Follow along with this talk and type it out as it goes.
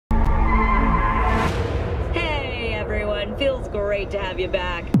Feels great to have you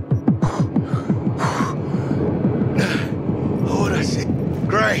back. Oh, that's it.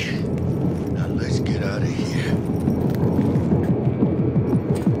 Great. Now let's get out of here.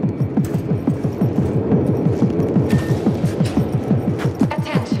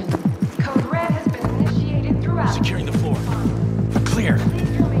 Attention. Code Red has been initiated throughout. Securing the floor. Clear.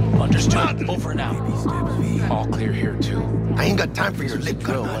 Understood. Over and out. All clear here, too. I ain't got time for your lip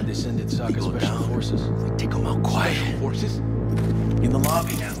cut, man. They send it Saka Go Special down. Forces. Take them out quiet. Special Forces? In the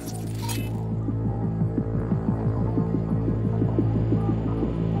lobby now.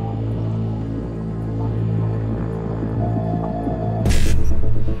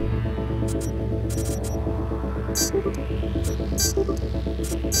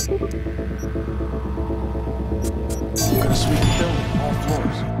 We're gonna sweep the building, all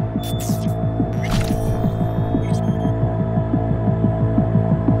floors.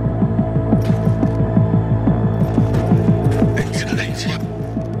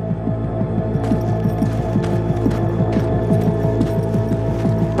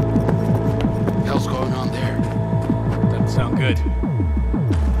 Hell's going on there? Doesn't sound good.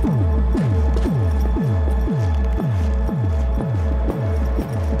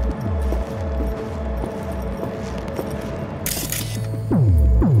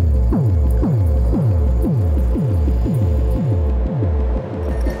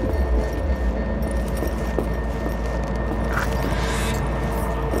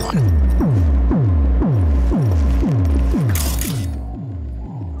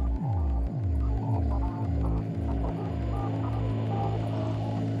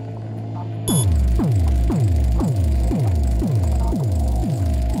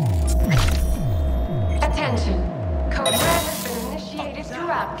 Attention. Code Red has been initiated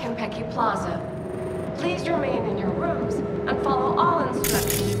throughout Kempeki Plaza. Please remain in your rooms and follow all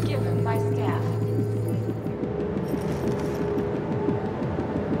instructions given by staff.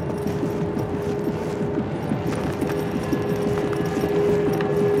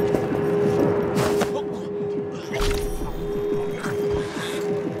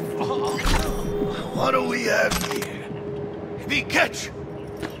 What do we have here? The catch!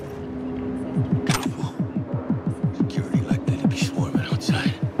 Security likely to be swarming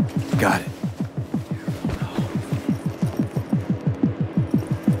outside. Got it.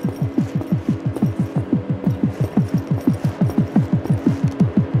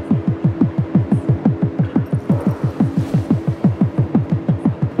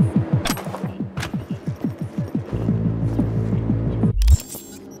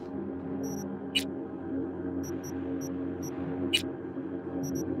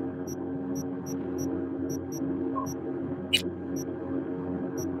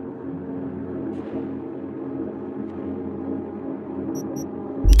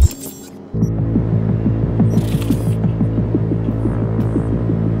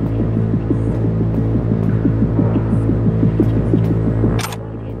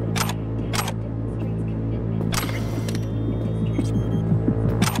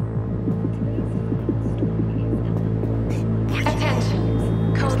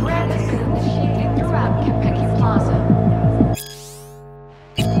 Attention. Code Red has been initiated throughout Kempeki Plaza.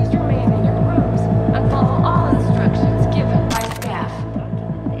 Please remain in your rooms and follow all instructions given by staff.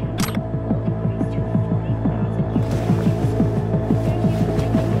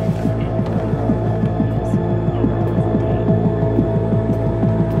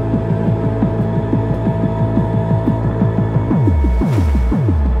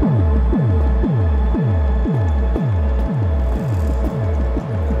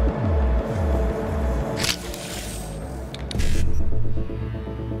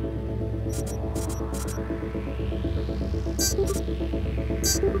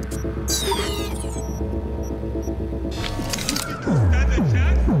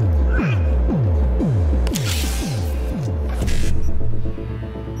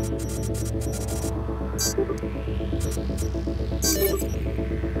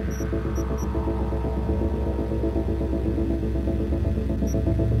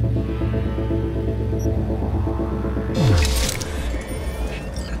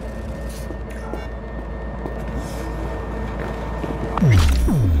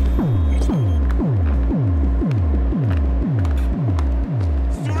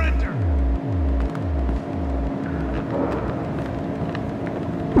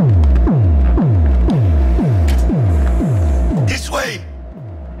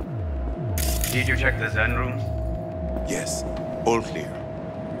 Did you check the Zen room? Yes, all clear.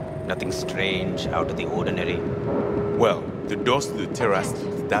 Nothing strange, out of the ordinary. Well, the doors to the terrace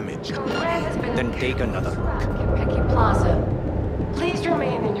is damaged. Then take another look. Kempeki Plaza. Please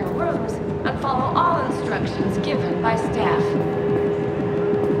remain in your rooms and follow all instructions. instructions given by staff.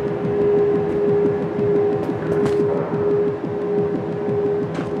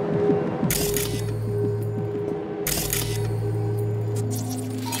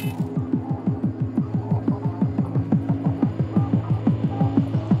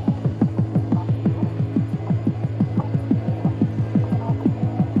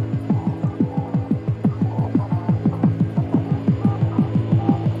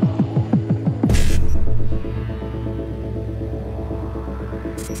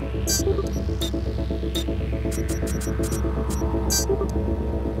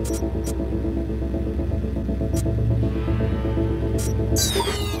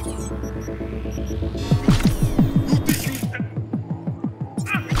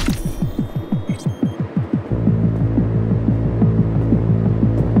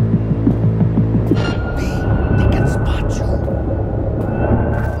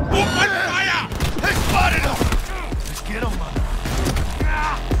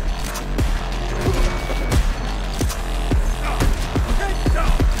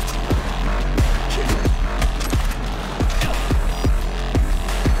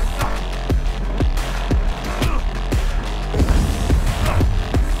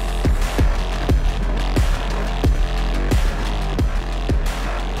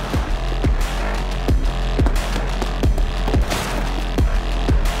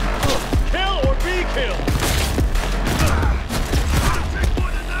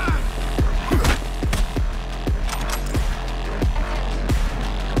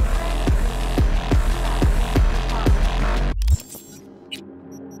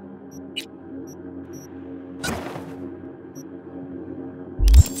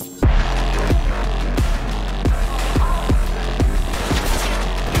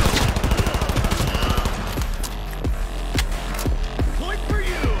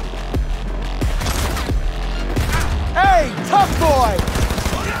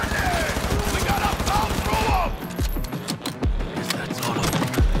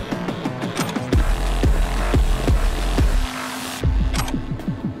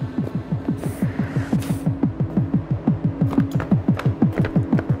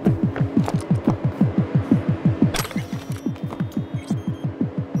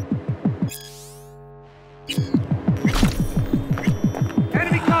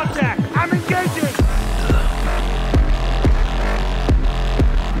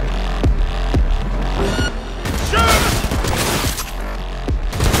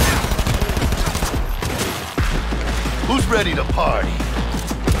 Ready to party.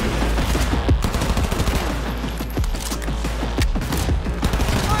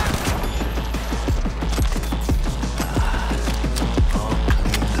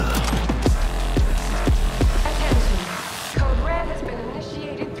 Attention. Code Red has been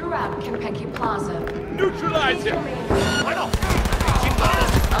initiated throughout Kentucky Plaza. Neutralize him! Bueno,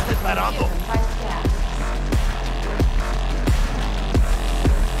 chingados, estás esperando. Given by staff.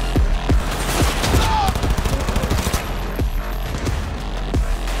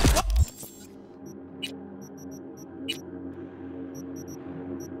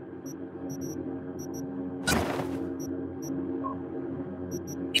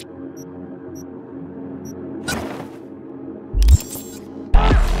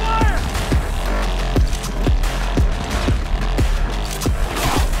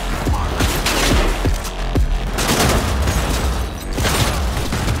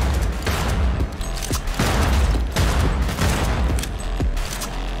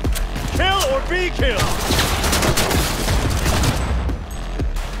 Be killed!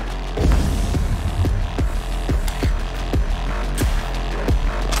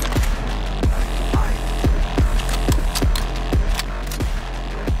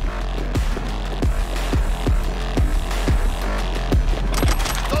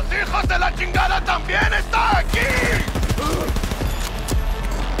 ¡Los hijos de la chingada también están aquí!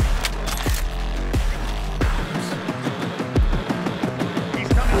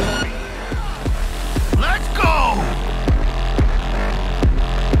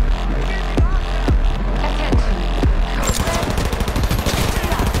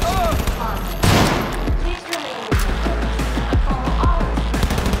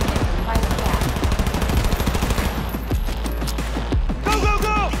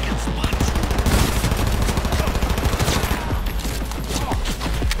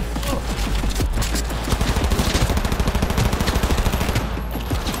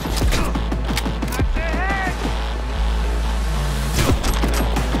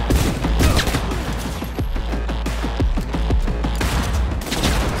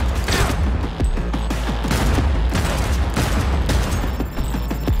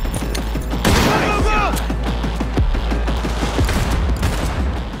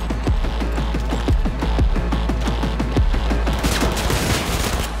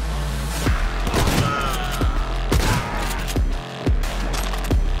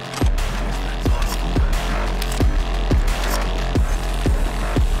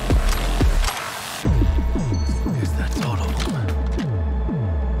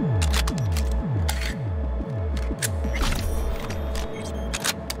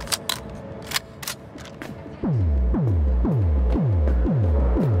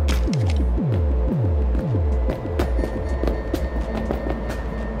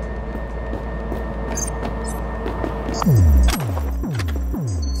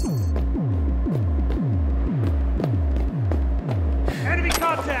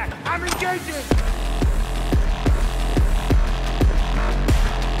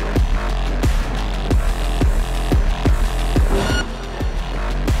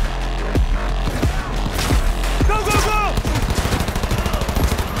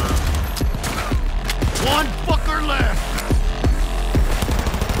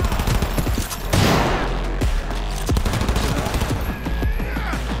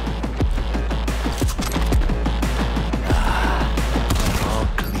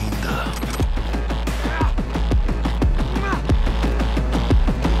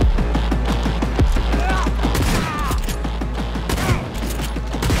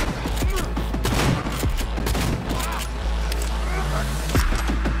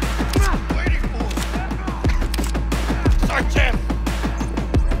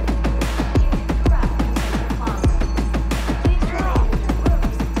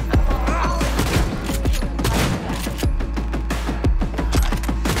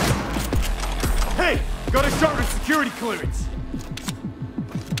 clearance.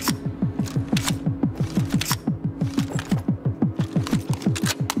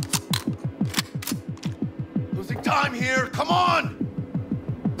 Losing time here, come on!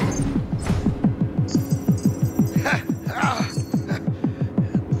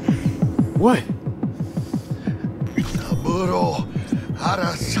 What? Saburo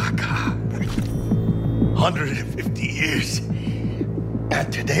Arasaka. 150 years.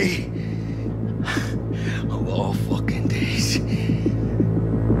 And today, of all fucking days,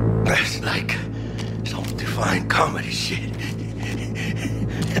 that's like some divine comedy shit.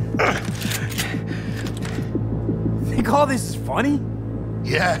 Think all this is funny?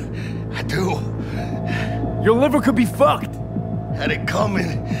 Yeah, I do. Your liver could be fucked. Had it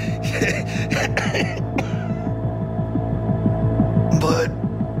coming. But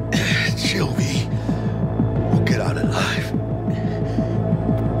she'll be. We'll get out alive.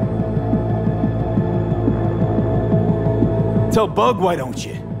 Tell Bug, why don't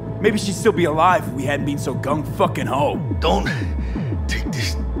you? Maybe she'd still be alive if we hadn't been so gung-fucking-ho. Don't take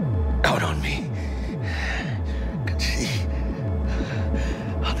this out on me. Can see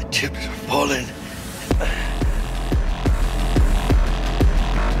how the chips are falling.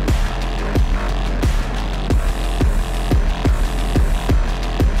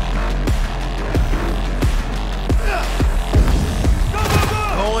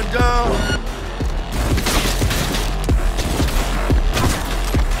 Going down.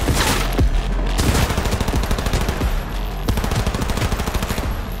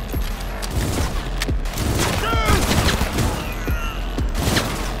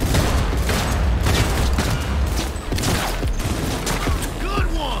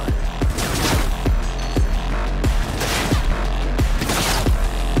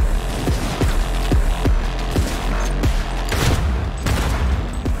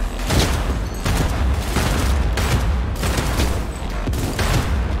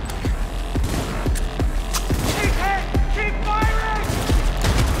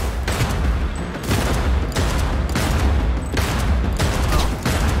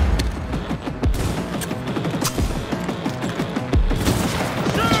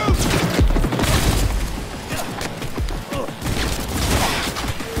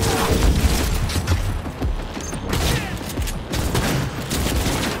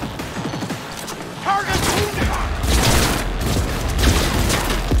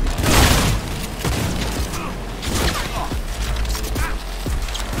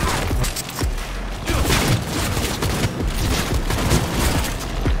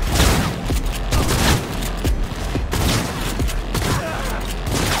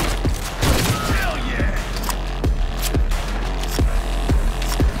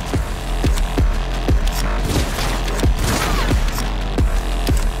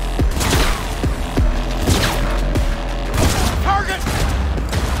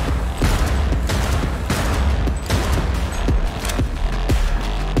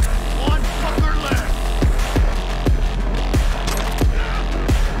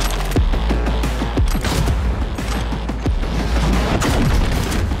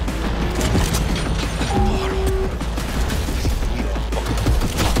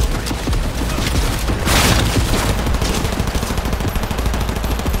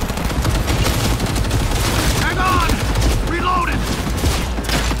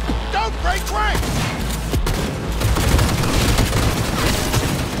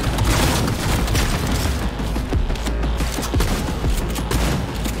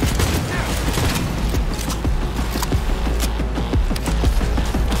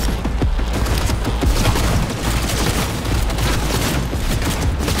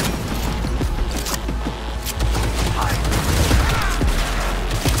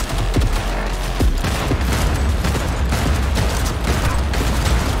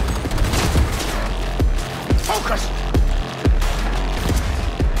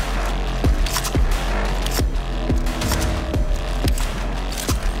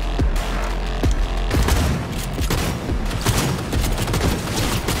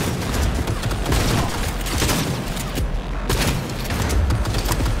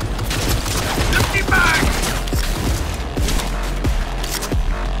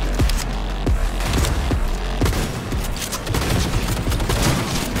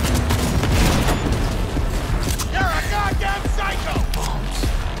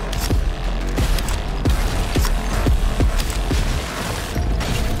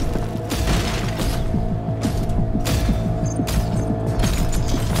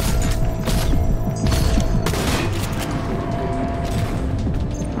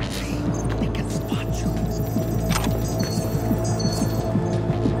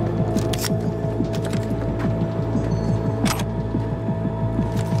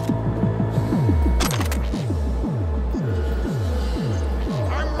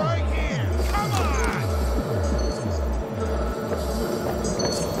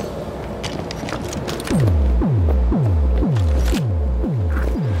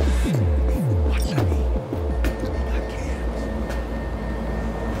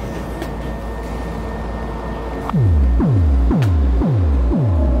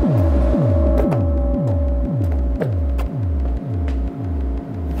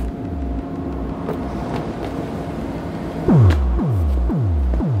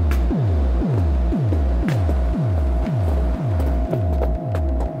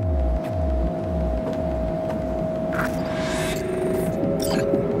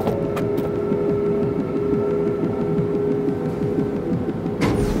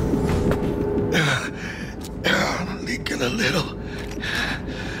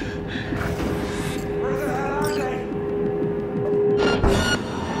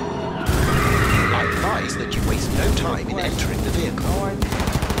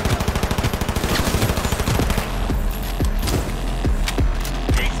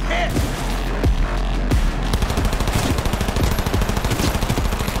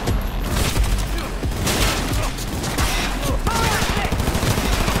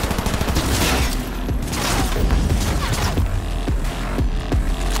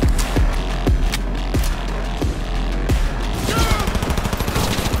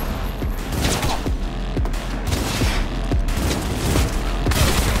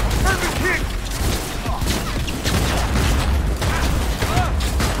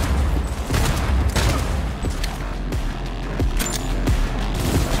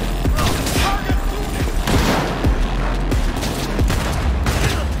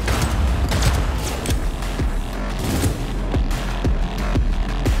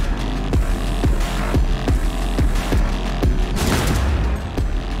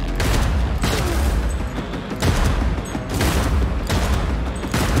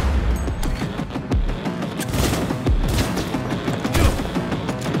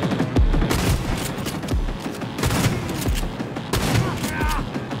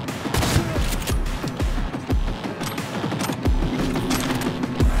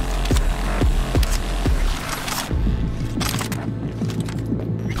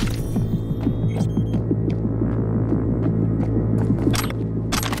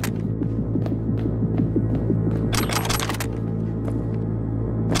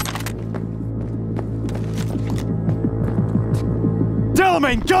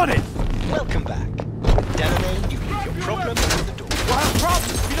 Charlemagne, gun it! Welcome back. Delaney, you leave your problem at the door. We'll have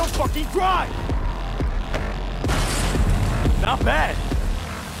problems if you don't fucking drive! Not bad.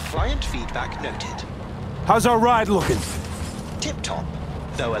 Client feedback noted. How's our ride looking? Tip-top.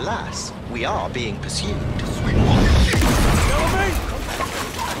 Though alas, we are being pursued. Charlemagne!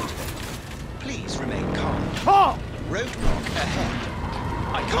 Please remain calm. Calm! Roadblock ahead.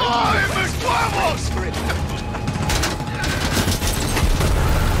 I can't script.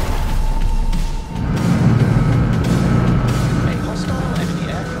 A hostile enemy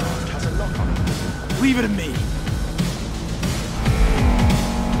aircraft has a lock on it. Leave it to me.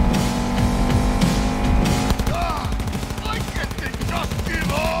 I can't just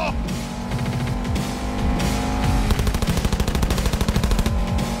give up!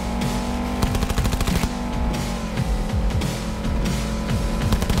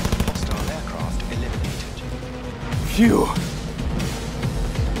 Hostile aircraft eliminated. Phew.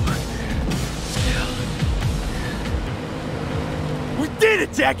 We did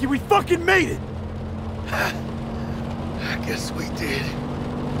it, Jackie! We fucking made it! I guess we did.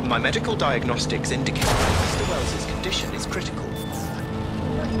 My medical diagnostics indicate that Mr. Wells's condition is critical.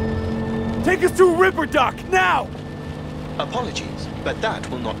 Take us to Ripper Dock, now! Apologies, but that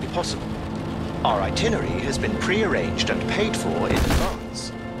will not be possible. Our itinerary has been pre-arranged and paid for in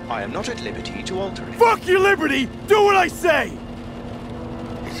advance. I am not at liberty to alter it. Fuck your liberty! Do what I say!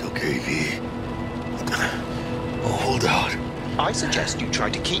 It's okay, V. Oh, hold out. I suggest you try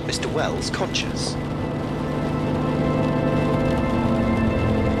to keep Mr. Wells conscious.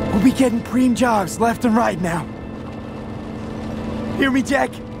 We'll be getting preem jobs left and right now. Hear me,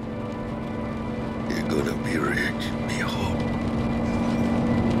 Jack? You're gonna be rich, mijo.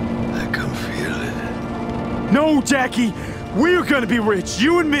 I can feel it. No, Jackie! We're gonna be rich,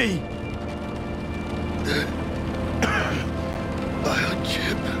 you and me!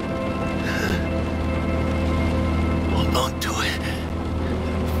 Biochip. Hold on to it.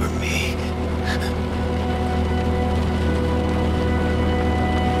 For me.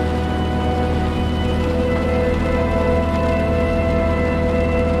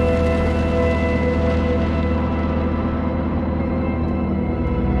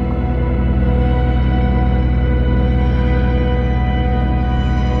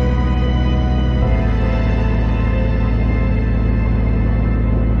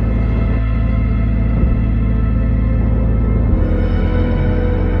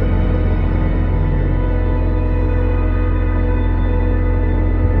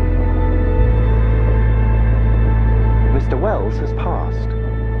 Has passed.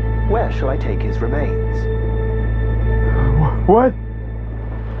 Where shall I take his remains? What?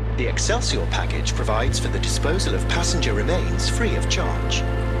 The Excelsior package provides for the disposal of passenger remains free of charge.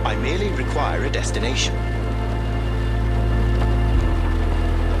 I merely require a destination.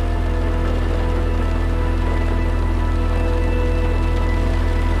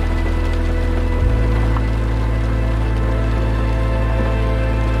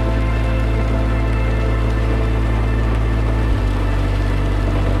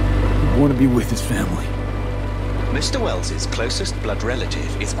 Want to be with his family. Mr. Wells's closest blood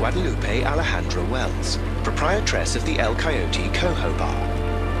relative is Guadalupe Alejandra Wells, proprietress of the El Coyote Coho Bar.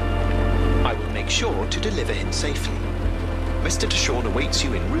 I will make sure to deliver him safely. Mr. Deshawn awaits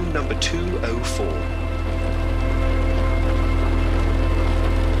you in room number 204.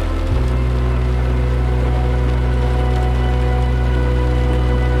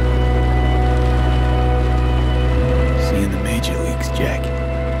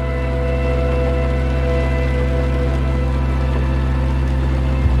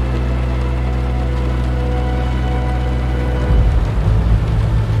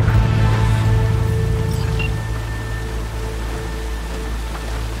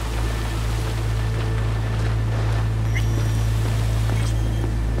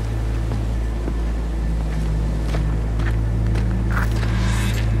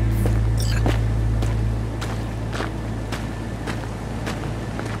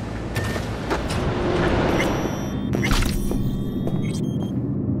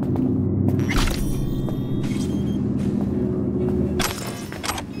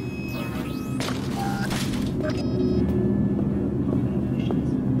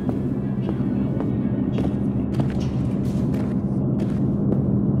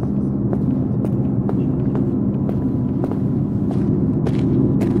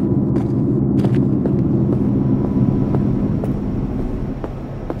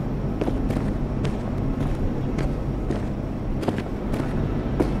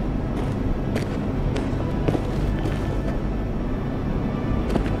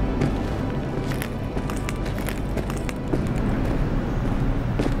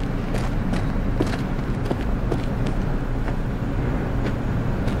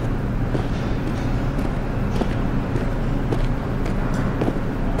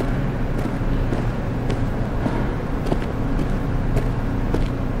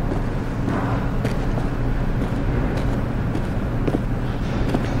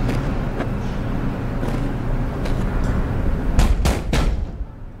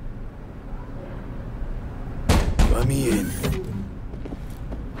 Let me in.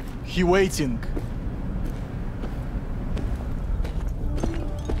 He waiting.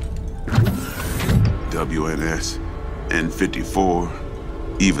 WNS,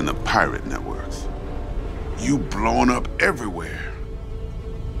 N54, even the pirate networks. You blowing up everywhere.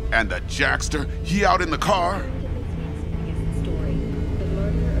 And the Jackster, he out in the car?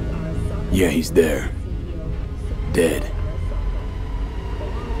 Yeah, he's there. Dead.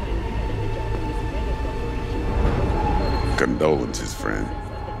 Condolences, friend.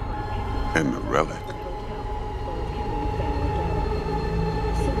 And the relic.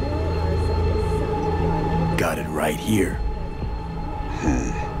 Got it right here.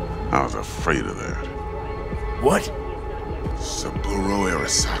 I was afraid of that. What? Saburo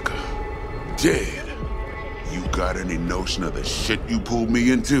Arasaka. Dead. You got any notion of the shit you pulled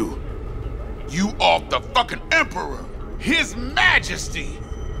me into? You off the fucking Emperor! His Majesty!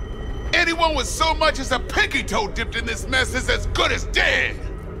 Anyone with so much as a pinky toe dipped in this mess is as good as dead!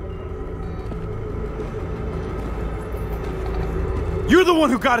 You're the one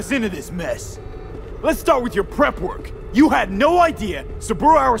who got us into this mess. Let's start with your prep work. You had no idea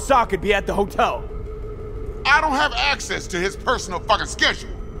Saburo Arasaka would be at the hotel. I don't have access to his personal fucking schedule.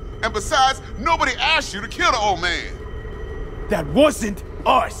 And besides, nobody asked you to kill the old man. That wasn't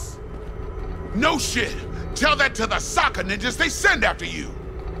us. No shit. Tell that to the soccer ninjas they send after you.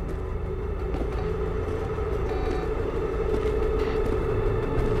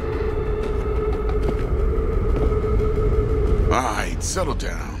 All right, settle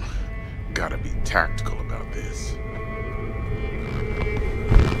down. Gotta be tactical about this.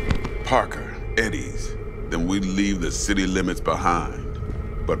 Parker, Eddie's. Then we leave the city limits behind.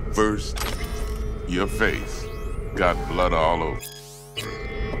 But first, your face. Got blood all over.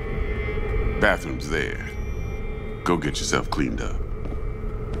 Bathroom's there. Go get yourself cleaned up.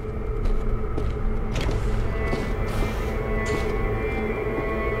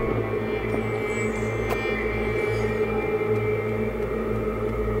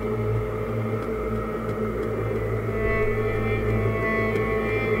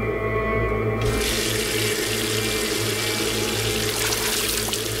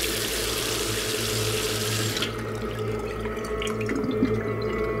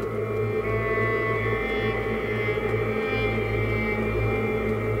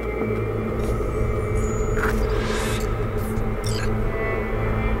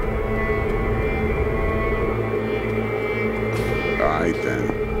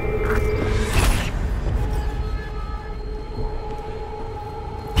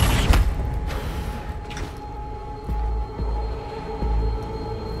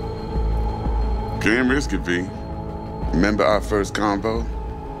 Can't risk it, V. Remember our first convo?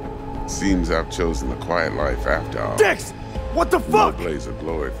 Seems I've chosen the quiet life after all. Dex! What the fuck? No blaze of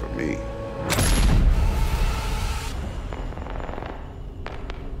glory for me.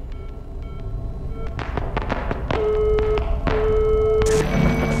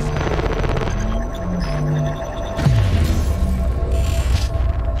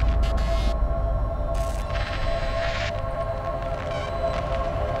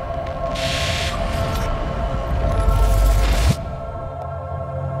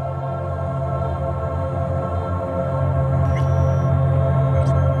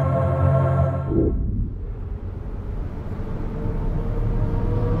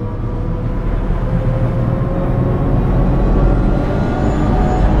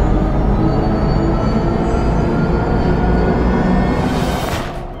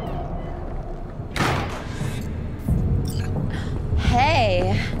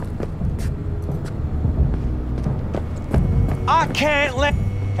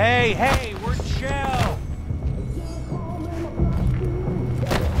 Hey, we're chill.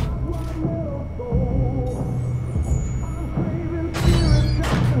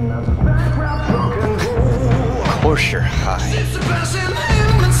 Of course you're high.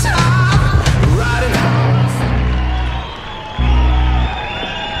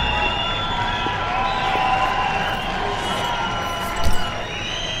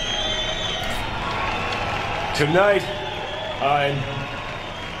 Tonight,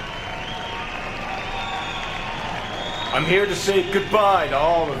 I'm here to say goodbye to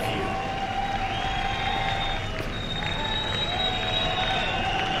all of you.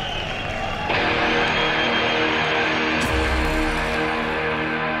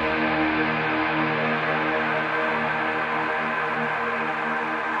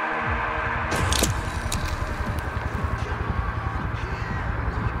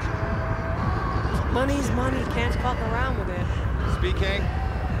 Money's money, can't fuck around with it. Speaking.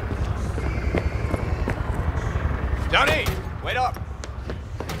 Johnny, wait up.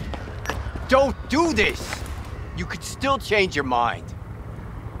 Don't do this! You could still change your mind.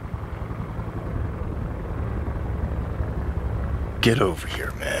 Get over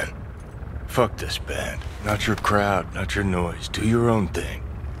here, man. Fuck this band. Not your crowd, not your noise. Do your own thing.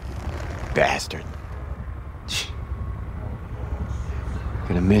 Bastard.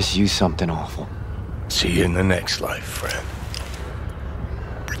 Gonna miss you something awful. See you in the next life, friend.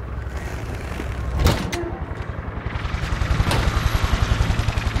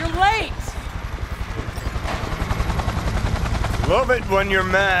 You're late! Love it when you're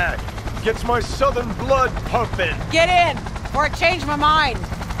mad. Gets my southern blood pumping. Get in, or I change my mind.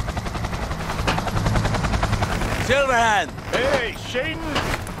 Silverhand! Hey, Shaden!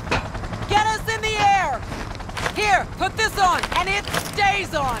 Get us in the air! Here, put this on, and it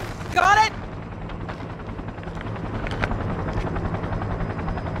stays on. Got it?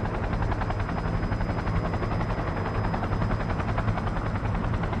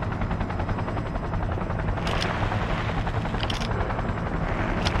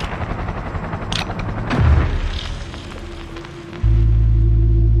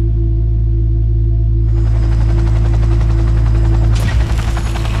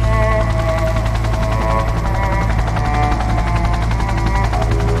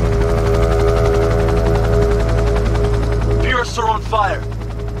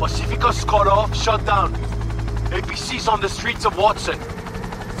 Shut down. APC's on the streets of Watson.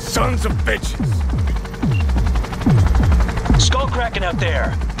 Sons of bitches! Skull cracking out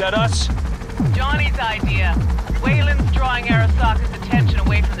there. That us? Johnny's idea. Wayland's drawing Arasaka's attention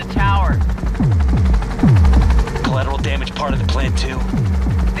away from the tower. Collateral damage part of the plan, too?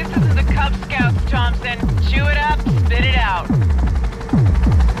 This isn't the Cub Scouts, Thompson. Chew it up, spit it out.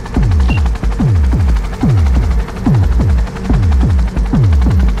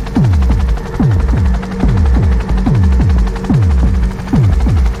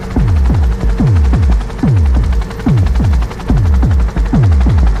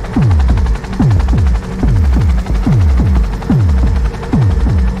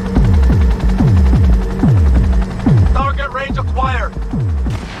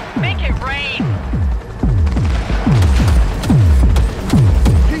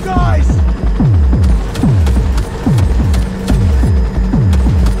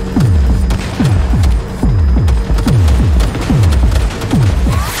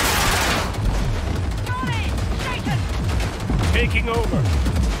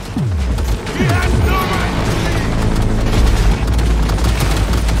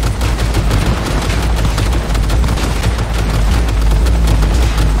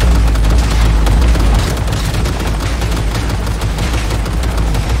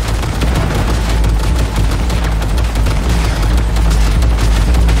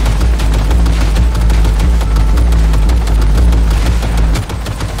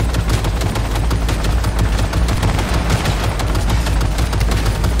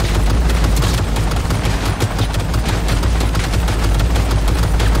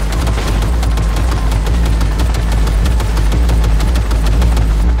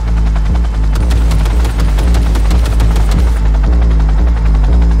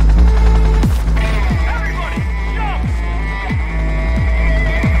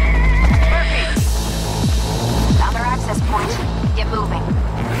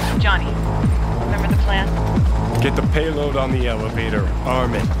 On the elevator,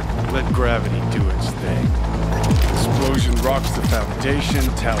 arm it, let gravity do its thing. Explosion rocks the foundation,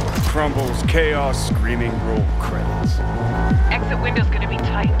 tower crumbles, chaos, screaming roll credits. Exit window's gonna be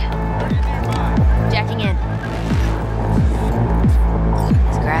tight. Jacking in.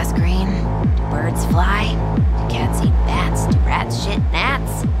 Is grass green? Do birds fly? Do cats eat bats? Do rats shit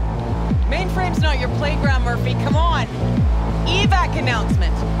gnats? Mainframe's not your playground, Murphy. Come on. Evac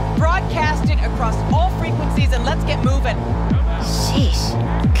announcement. Broadcast it across all frequencies and let's get moving. Sheesh.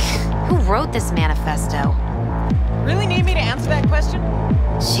 Who wrote this manifesto? Really need me to answer that question?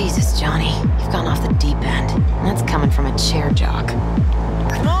 Jesus, Johnny. You've gone off the deep end. And that's coming from a chair jock.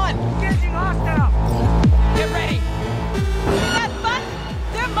 Come on! Engaging hostile! Get ready! That button!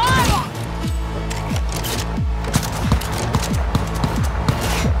 They're mine!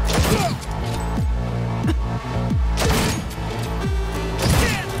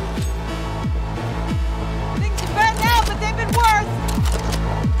 Things are bad now, but they've been worse!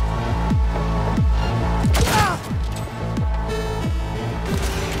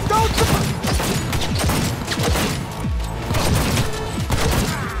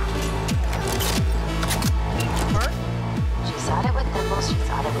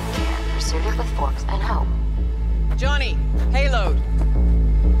 Suited with forks and hope. Johnny, payload.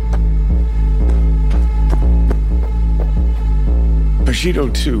 Bushido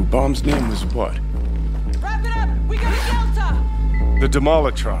 2, bomb's name was what? Wrap it up! The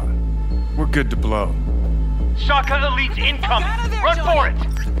Demolitron. We're good to blow. Shaka Elite's incoming! Run for it!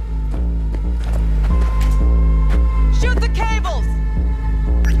 Shoot the cables!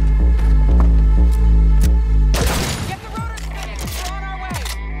 Get the rotors spinning! We're on our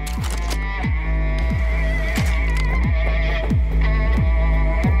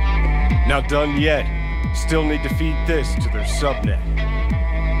way! Not done yet. Still need to feed this to their subnet.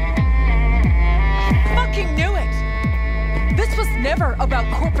 Fucking knew it! This was never about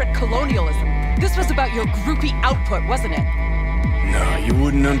corporate colonialism. This was about your groupie output, wasn't it? No, you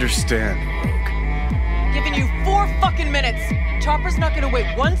wouldn't understand, Rogue. Giving you 4 fucking minutes. Chopper's not gonna wait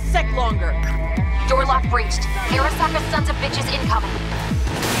 1 sec longer. Door lock breached. Arasaka's sons of bitches incoming.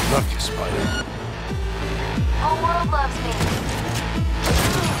 Love you, Spider. Whole world loves me.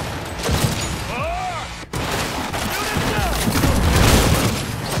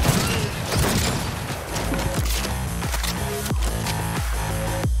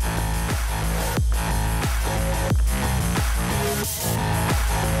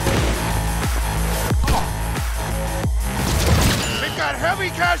 Heavy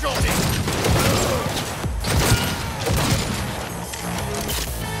casualties!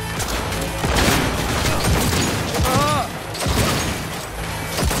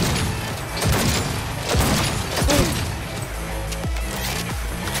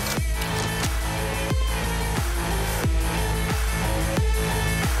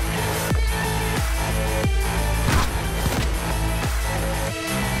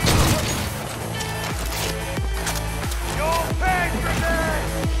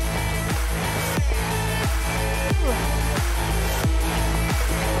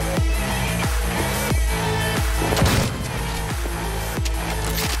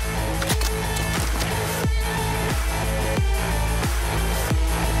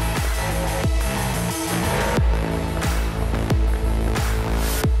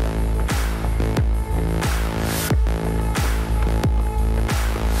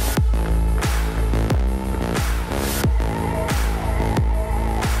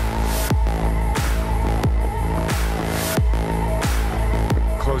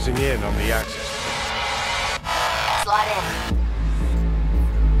 Closing in on the access. Slide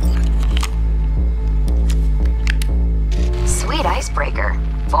in. Sweet icebreaker.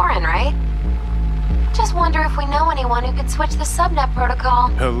 Foreign, right? Just wonder if we know anyone who could switch the subnet protocol.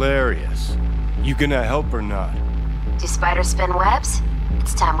 Hilarious. You gonna help or not? Do spiders spin webs?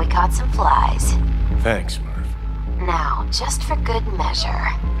 It's time we caught some flies. Thanks, Murph. Now, just for good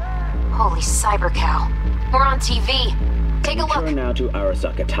measure. Holy cyber cow. We're on TV. Take a look. Turn now to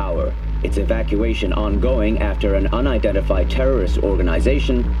Arasaka Tower. Its evacuation ongoing after an unidentified terrorist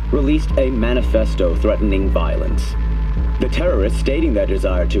organization released a manifesto threatening violence. The terrorists stating their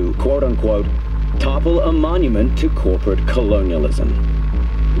desire to, quote-unquote, topple a monument to corporate colonialism.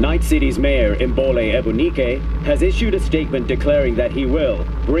 Night City's mayor, Imbole Ebunike, has issued a statement declaring that he will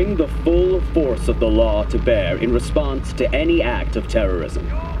bring the full force of the law to bear in response to any act of terrorism.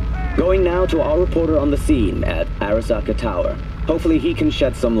 Going now to our reporter on the scene at Arasaka Tower. Hopefully he can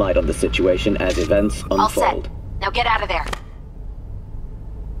shed some light on the situation as events unfold. All set. Now get out of there.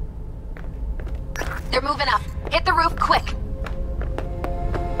 They're moving up. Hit the roof quick.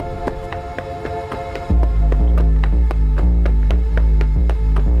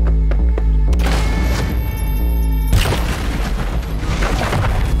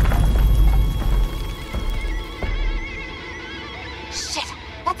 Shit!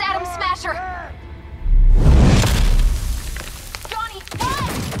 That's Adam Smasher! Johnny,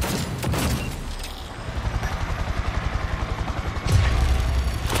 run!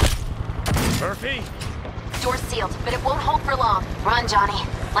 Murphy? Door's sealed, but it won't hold for long. Run, Johnny.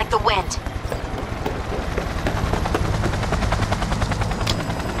 Like the wind.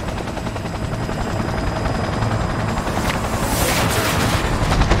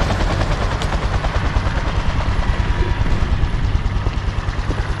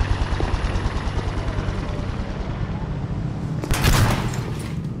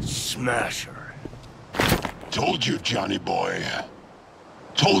 Smasher. Told you, Johnny boy.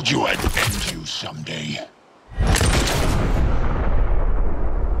 Told you I'd end you someday.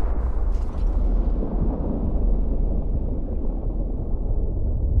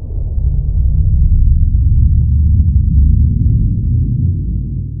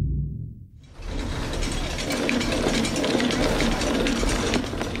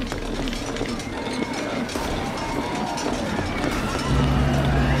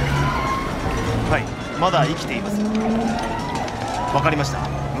はい、まだ生きています。わかりました。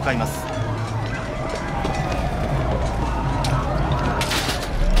向かいます。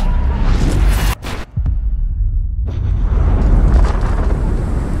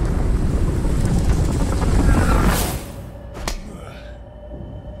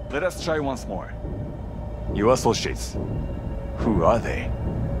Let's try once more. Your associates. Who are they?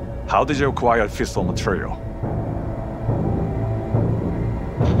 How did you acquire fissile material?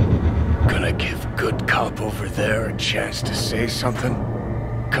 Gonna give good cop over there a chance to say something?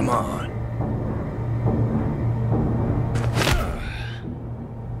 Come on.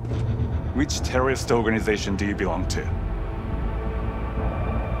 Which terrorist organization do you belong to?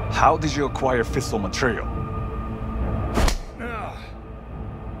 How did you acquire fissile material?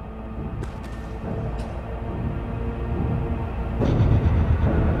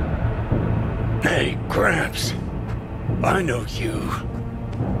 Hey, Gramps. I know you.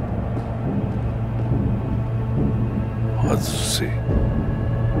 Atsushi.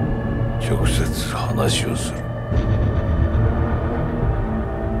 直接話をする。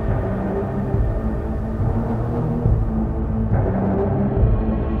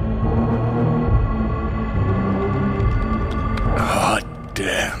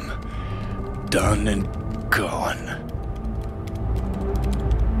Damn. Done and gone.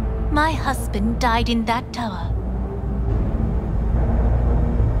 My husband died in that tower.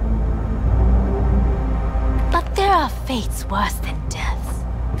 But there are fates worse than death.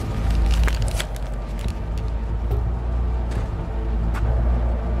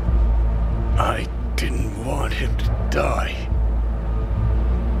 I didn't want him to die.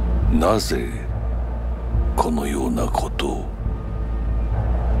 なぜこのようなことを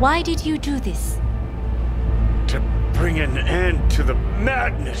Why did you do this? To bring an end to the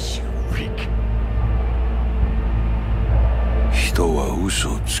madness you wreak. 人は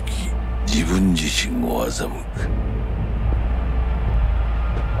嘘をつき、自分自身を欺く。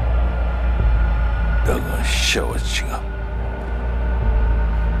だが死者は違う。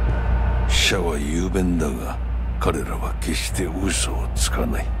死者は雄弁だが、彼らは決して嘘をつか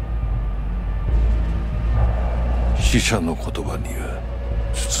ない。死者の言葉には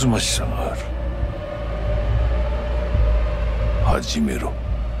つつましさがある。始めろ。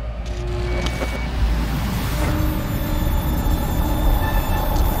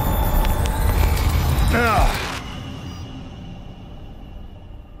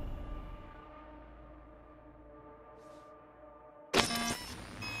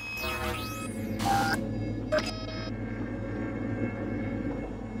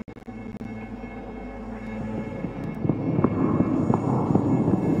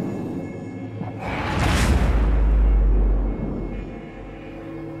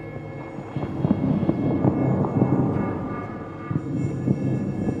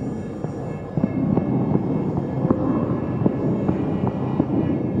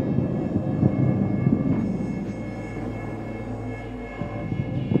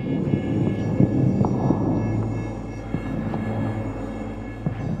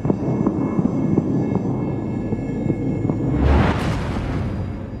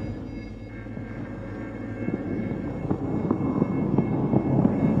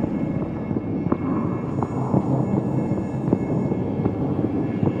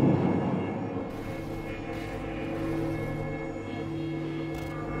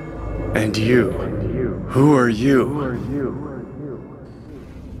And you? Who are you?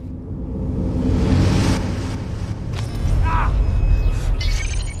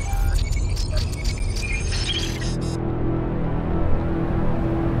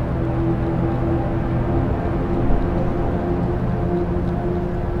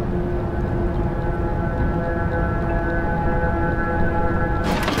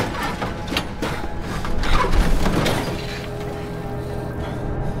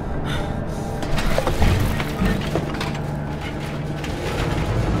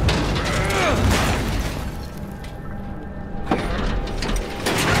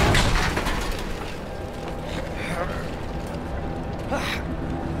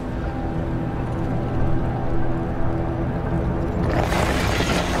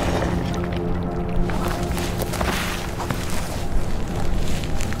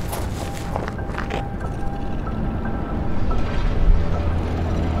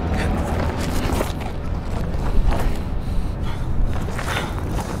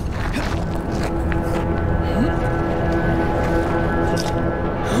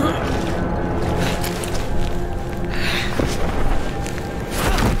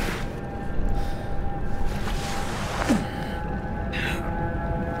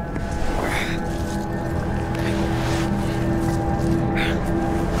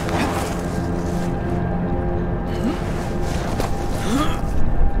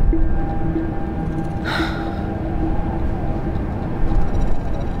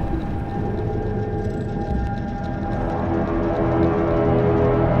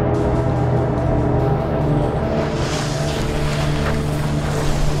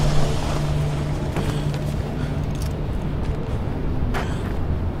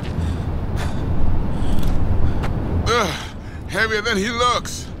 heavier than he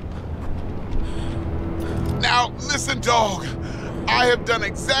looks. Now, listen, dog. I have done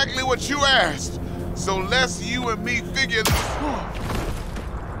exactly what you asked. So let's you and me figure this out.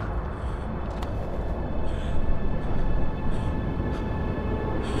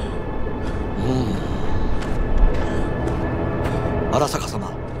 荒坂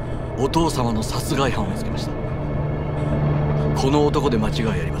様、お父様の殺害犯を見つけました。この男で間違い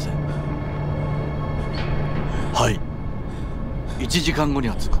ありません。はい。1時間後に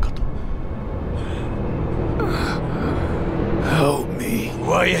は着くかと。Help me.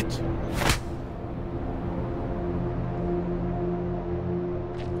 Quiet.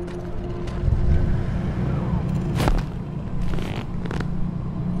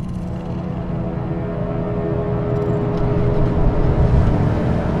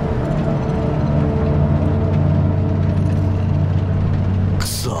く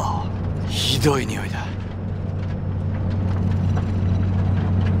そ、ひどい匂いだ。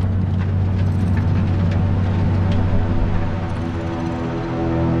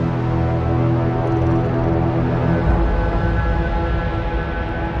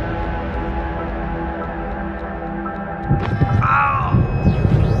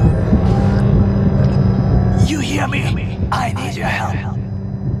You hear me? I need your help.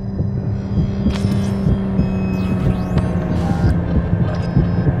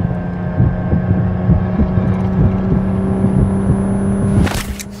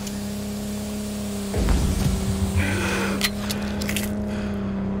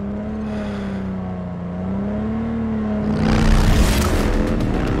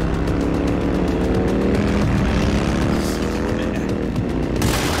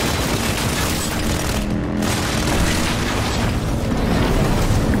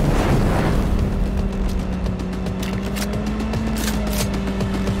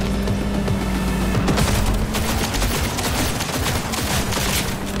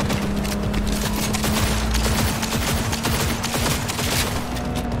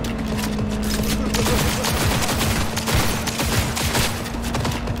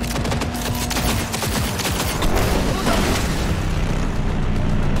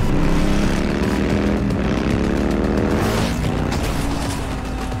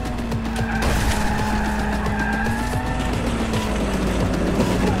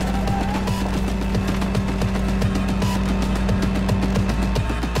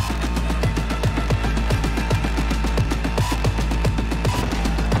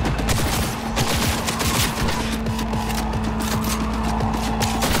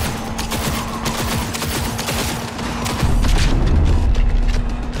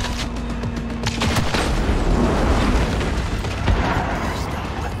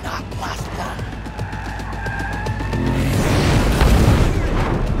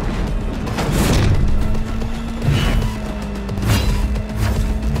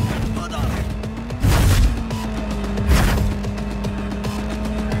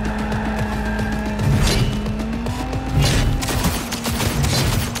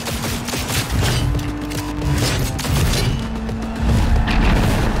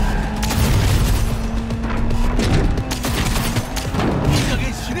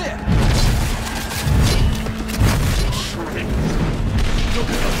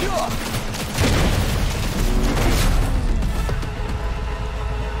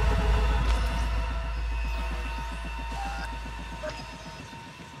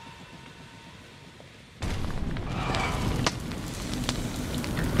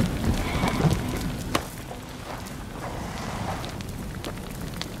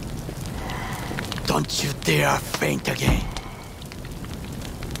 Don't you dare faint again.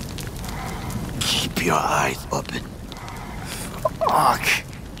 Keep your eyes open. Fuck.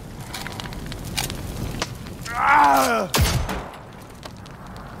 Ah!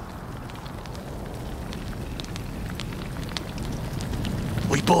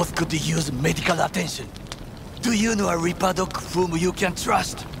 We both could use medical attention. Do you know a Reaper doc whom you can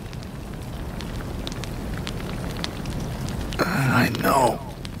trust? I know.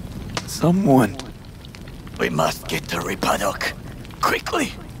 Someone. We must get to Reaper doc.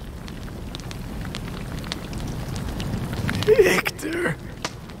 Quickly! Victor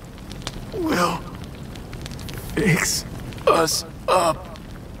will fix us up.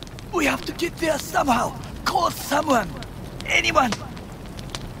 We have to get there somehow. Call someone. Anyone.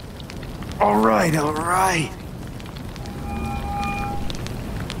 All right.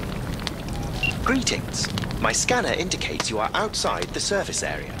 Greetings. My scanner indicates you are outside the service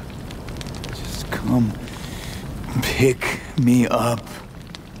area. Just come pick me up.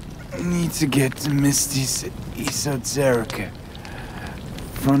 Need to get to Misty's esoterica.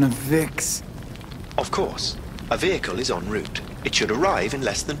 Front of Vic's. Of course. A vehicle is en route. It should arrive in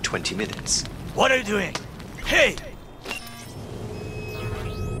less than 20 minutes. What are you doing? Hey!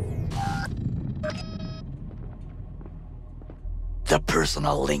 The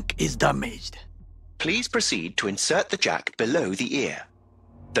personal link is damaged. Please proceed to insert the jack below the ear,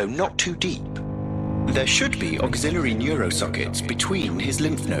 though not too deep. There should be auxiliary neurosockets between his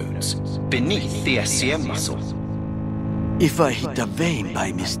lymph nodes, beneath the SCM muscle. If I hit a vein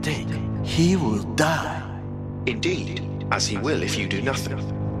by mistake, he will die. Indeed, as he will if you do nothing.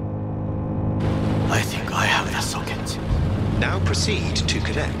 I think I have the socket. Now proceed to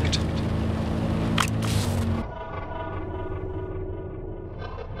connect.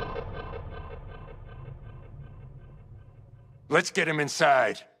 Let's get him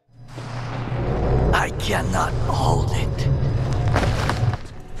inside. I cannot hold it.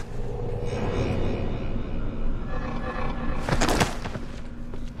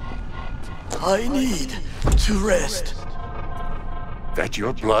 I need to rest. That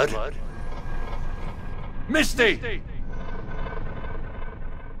your blood? Misty!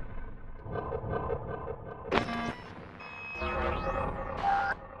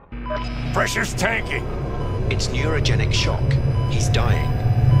 Pressure's tanking. It's neurogenic shock. He's dying.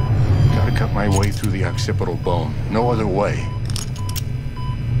 Gotta cut my way through the occipital bone. No other way.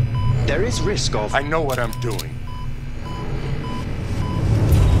 There is risk of... I know what I'm doing.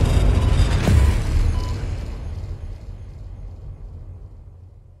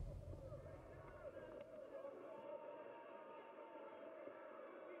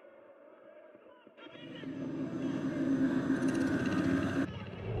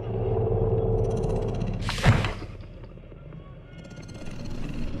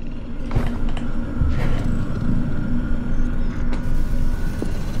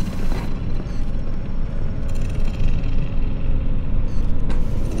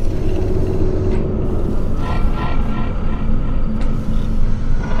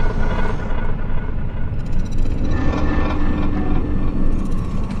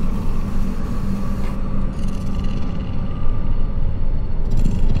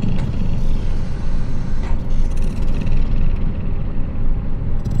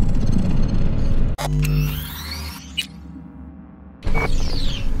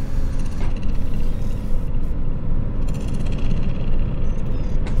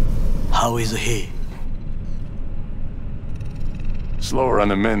 How is he? Slower on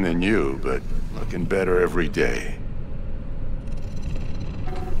the mend than you, but looking better every day.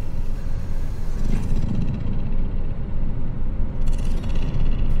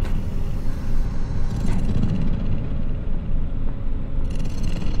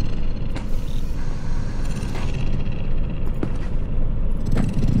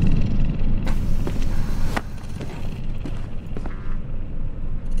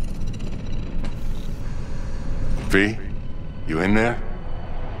 V, you in there?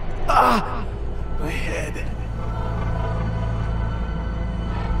 Ah! My head.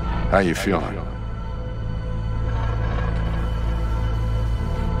 How you feeling?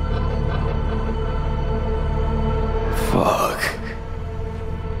 Fuck.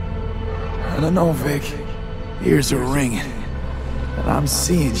 I don't know, Vic. Ears are ringing. And I'm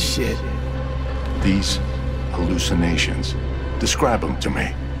seeing shit. These hallucinations. Describe them to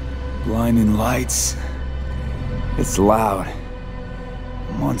me. Blinding lights. It's loud.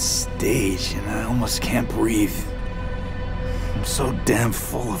 I'm on stage and I almost can't breathe. I'm so damn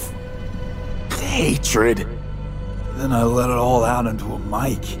full of hatred. Then I let it all out into a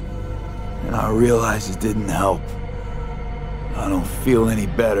mic. And I realized it didn't help. I don't feel any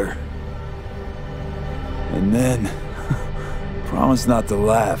better. And then, promise not to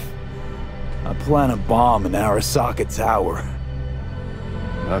laugh. I plant a bomb in Arasaka Tower.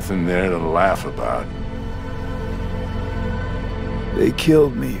 Nothing there to laugh about. They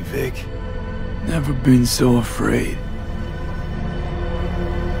killed me, Vic. Never been so afraid.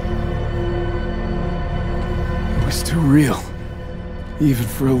 It was too real. Even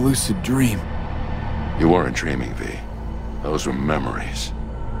for a lucid dream. You weren't dreaming, V. Those were memories.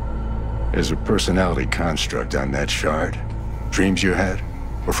 There's a personality construct on that shard. Dreams you had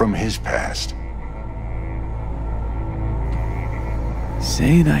were from his past.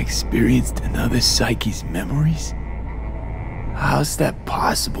 Saying I experienced another psyche's memories? How's that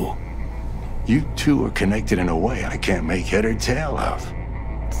possible? You two are connected in a way I can't make head or tail of.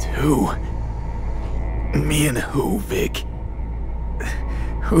 Two? Me and who, Vic?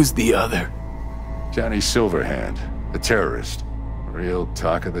 Who's the other? Johnny Silverhand, a terrorist. Real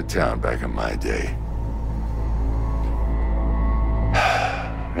talk of the town back in my day.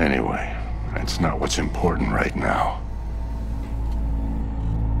 Anyway, that's not what's important right now.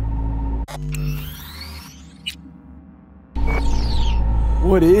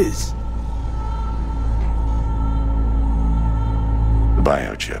 What is? The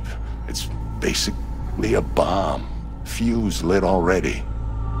biochip. It's basically a bomb. Fuse lit already.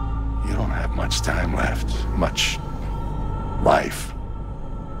 You don't have much time left. Much life.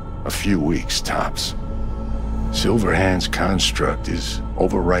 A few weeks, tops. Silverhand's construct is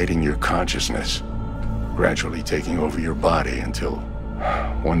overriding your consciousness, gradually taking over your body until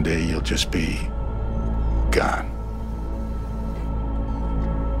one day you'll just be gone.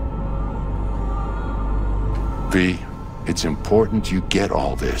 V, it's important you get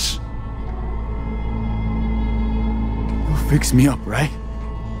all this. You'll fix me up, right?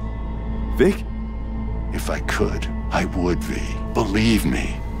 Vic? If I could, I would, V. Believe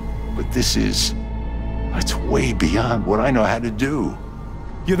me. But this is... it's way beyond what I know how to do.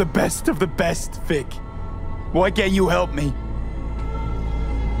 You're the best of the best, Vic. Why can't you help me?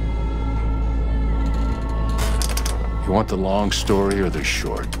 You want the long story or the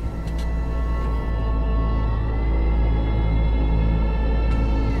short?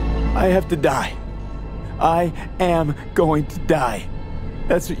 I have to die. I am going to die.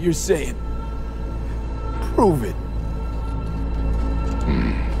 That's what you're saying. Prove it.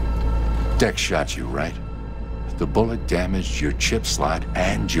 Dex shot you, right? The bullet damaged your chip slot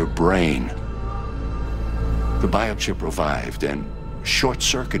and your brain. The biochip revived and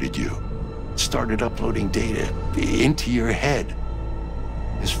short-circuited you. Started uploading data into your head.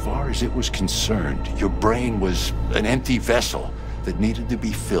 As far as it was concerned, your brain was an empty vessel that needed to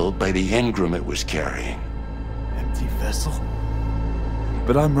be filled by the engram it was carrying. Empty vessel?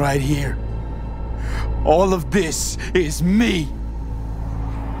 But I'm right here. All of this is me.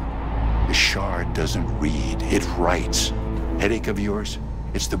 The shard doesn't read, it writes. Headache of yours?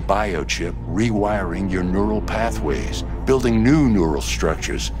 It's the biochip rewiring your neural pathways, building new neural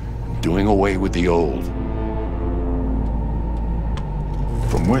structures, doing away with the old.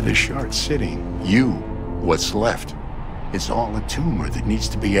 From where the shard's sitting, you, what's left, is all a tumor that needs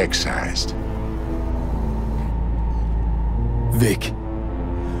to be excised. Vic,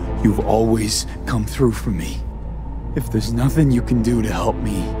 you've always come through for me. If there's nothing you can do to help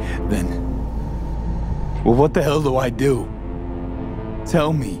me, then... well, what the hell do I do?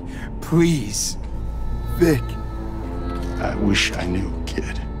 Tell me, please. Vic. I wish I knew,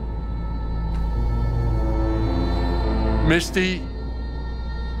 kid. Misty?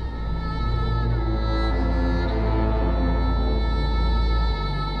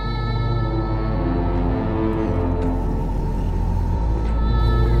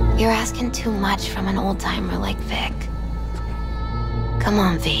 You're asking too much from an old-timer like Vic. Come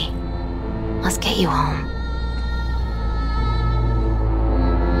on, V. Let's get you home.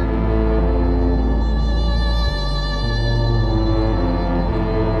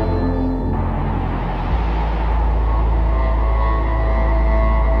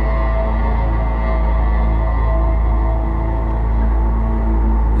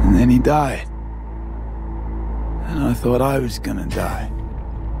 And then he died. And I thought I was gonna die.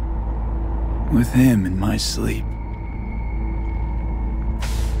 With him in my sleep.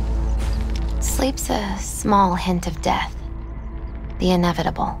 Sleep's a small hint of death. The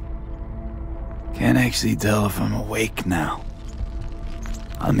inevitable. Can't actually tell if I'm awake now.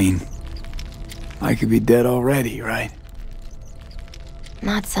 I mean, I could be dead already, right?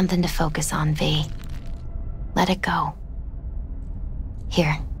 Not something to focus on, V. Let it go.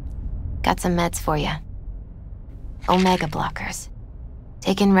 Here. Got some meds for you. Omega blockers.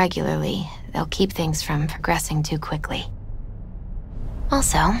 Taken regularly, they'll keep things from progressing too quickly.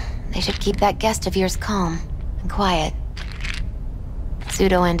 Also, they should keep that guest of yours calm and quiet.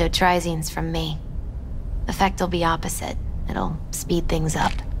 Pseudo-endotrizine's from me. Effect will be opposite. It'll speed things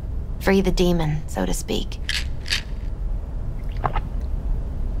up. Free the demon, so to speak.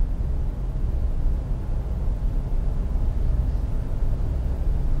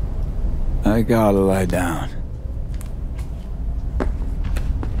 I gotta lie down.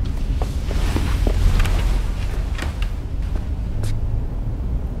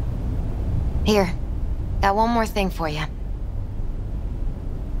 Here, got one more thing for you.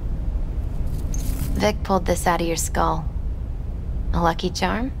 Vic pulled this out of your skull. A lucky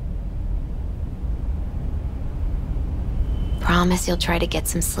charm? Promise you'll try to get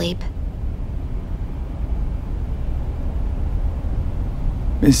some sleep.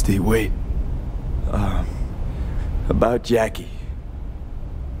 Misty, wait. About Jackie.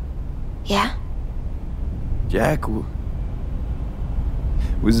 Yeah? Jack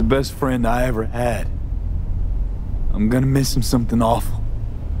was the best friend I ever had. I'm gonna miss him something awful.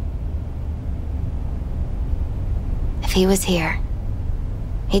 If he was here,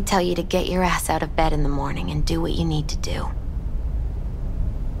 he'd tell you to get your ass out of bed in the morning and do what you need to do.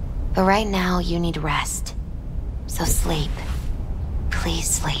 But right now, you need rest. So sleep. Please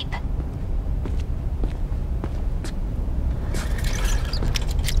sleep.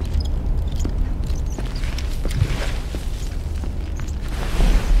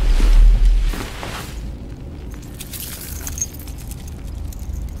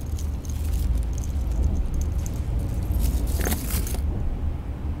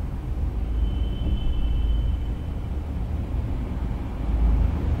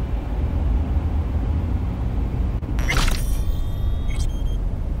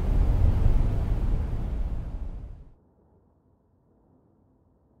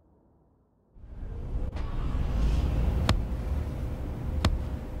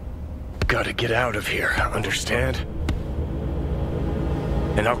 Gotta get out of here, understand?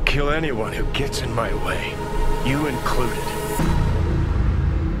 And I'll kill anyone who gets in my way, you included.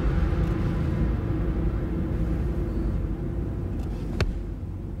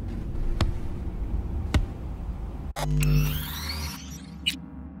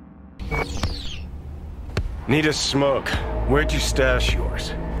 Need a smoke. Where'd you stash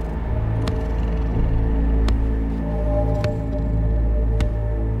yours?